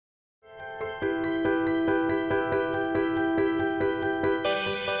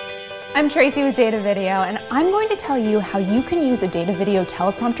I'm Tracy with Datavideo, and I'm going to tell you how you can use a Datavideo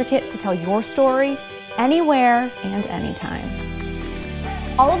teleprompter kit to tell your story anywhere and anytime.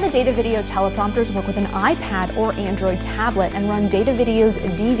 All of the Datavideo teleprompters work with an iPad or Android tablet and run Datavideo's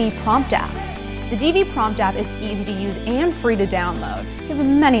DV Prompt app. The DV Prompt app is easy to use and free to download. You have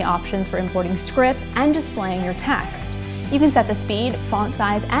many options for importing scripts and displaying your text. You can set the speed, font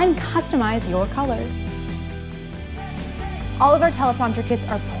size, and customize your colors. All of our teleprompter kits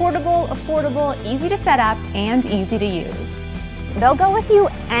are portable, affordable, easy to set up, and easy to use. They'll go with you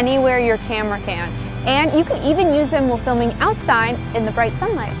anywhere your camera can, and you can even use them while filming outside in the bright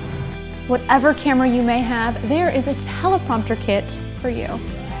sunlight. Whatever camera you may have, there is a teleprompter kit for you.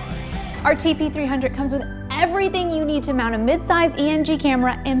 Our TP300 comes with everything you need to mount a mid-size ENG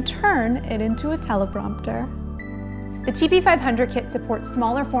camera and turn it into a teleprompter. The TP500 kit supports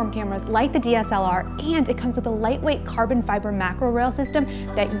smaller form cameras like the DSLR, and it comes with a lightweight carbon fiber macro rail system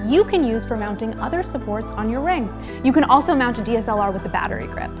that you can use for mounting other supports on your ring. You can also mount a DSLR with the battery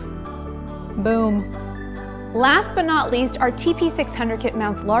grip. Boom. Last but not least, our TP600 kit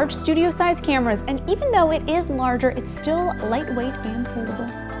mounts large studio-sized cameras, and even though it is larger, it's still lightweight and portable.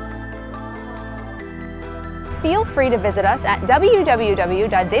 Feel free to visit us at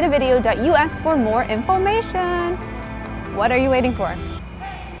www.datavideo.us for more information. What are you waiting for?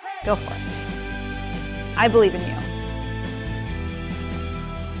 Go for it. I believe in you.